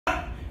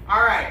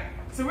All right,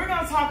 so we're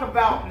going to talk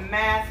about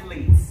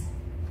mathletes.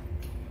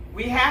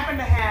 We happen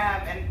to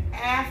have an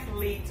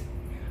athlete.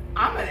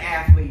 I'm an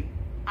athlete.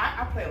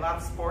 I play a lot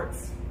of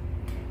sports.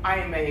 I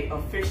am a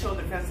official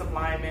defensive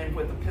lineman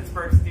with the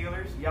Pittsburgh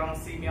Steelers. Y'all don't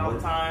see me all the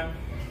time.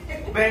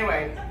 But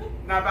anyway,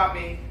 not about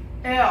me.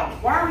 Elle,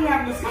 why are we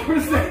having this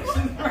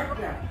conversation right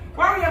now?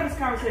 Why are we having this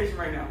conversation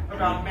right now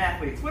about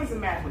mathletes? What is a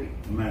mathlete?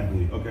 A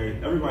mathlete, okay.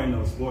 Everybody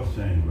knows sports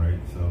change, right?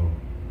 So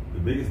the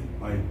biggest,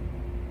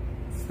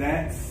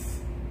 stats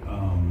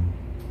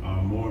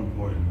are more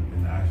important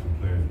than the actual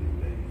players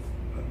these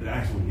days. The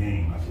actual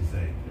game, I should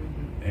say.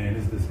 And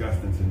it's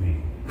disgusting to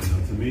me. You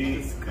know, to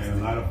me, and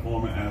a lot of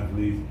former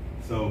athletes.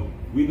 So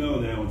we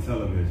know that on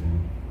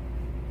television,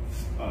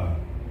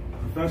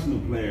 professional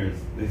players,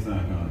 they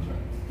sign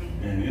contracts.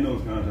 And in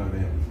those contracts, they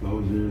have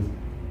disclosures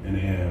and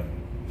they have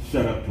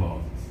shut up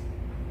clauses.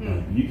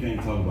 You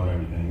can't talk about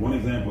everything. One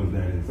example is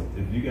that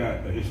if you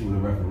got an issue with a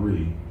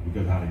referee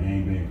because of how the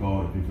game being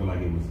called, if you feel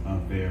like it was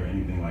unfair or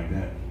anything like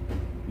that,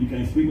 you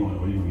can't speak on it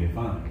or you're going to get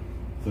fined.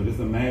 So just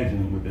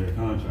imagine what their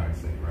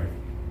contracts say, right?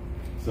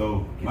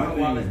 So my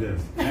thing is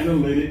this,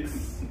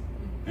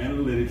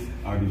 analytics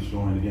are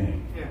destroying the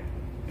game. Yeah.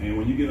 And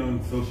when you get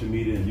on social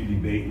media and you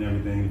debate and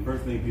everything, the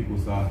first thing people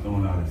start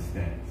throwing out is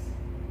stats.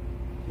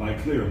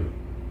 Like clearly,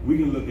 we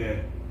can look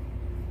at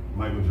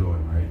Michael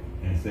Jordan, right,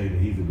 and say that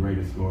he's the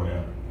greatest scorer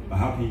ever. But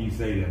how can you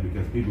say that?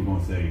 Because people are going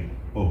to say,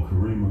 oh,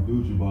 Kareem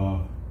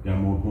Abdul-Jabbar got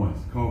more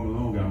points. Karl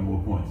Malone got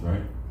more points,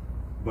 right?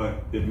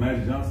 But if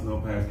Magic Johnson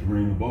don't pass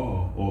Kareem the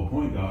ball or a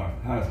point guard,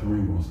 how is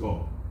Kareem going to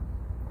score?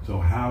 So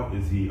how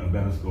is he a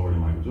better scorer than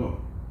Michael Jordan?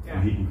 Yeah.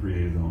 And he can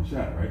create his own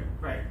shot, right?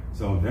 Right.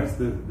 So that's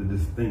the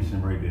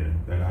distinction right there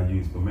that I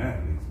use for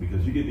mathletes,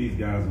 because you get these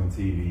guys on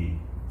TV,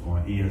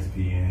 on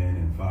ESPN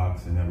and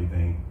Fox and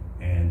everything,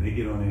 and they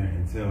get on there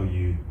and tell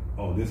you,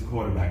 oh, this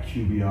quarterback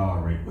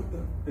QBR rate. What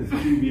the? It's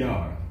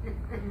QBR.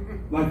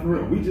 Like for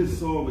real, we just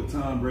saw what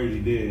Tom Brady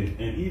did,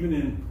 and even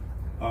in,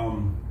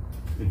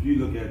 if you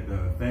look at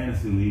the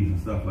fantasy leagues and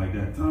stuff like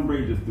that, Tom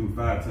Brady just threw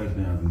 5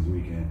 touchdowns this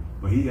weekend,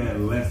 but he had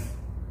less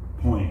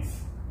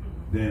points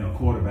than a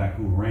quarterback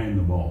who ran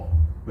the ball,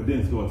 but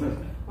didn't score a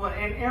touchdown. Well,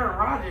 and Aaron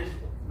Rodgers,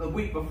 the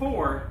week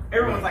before,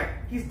 everyone's like,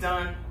 he's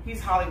done, he's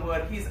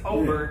Hollywood, he's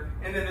over,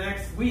 and then the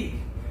next week,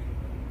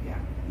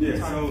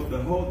 Yeah, so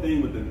the whole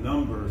thing with the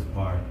numbers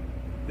part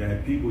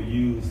that people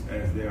use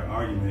as their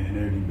argument in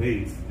their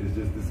debates is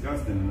just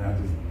disgusting, and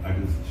I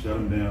just shut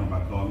them down by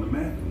calling them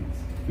athletes,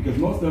 because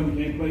most of them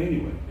can't play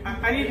anyway.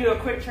 I need to do a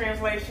quick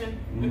translation.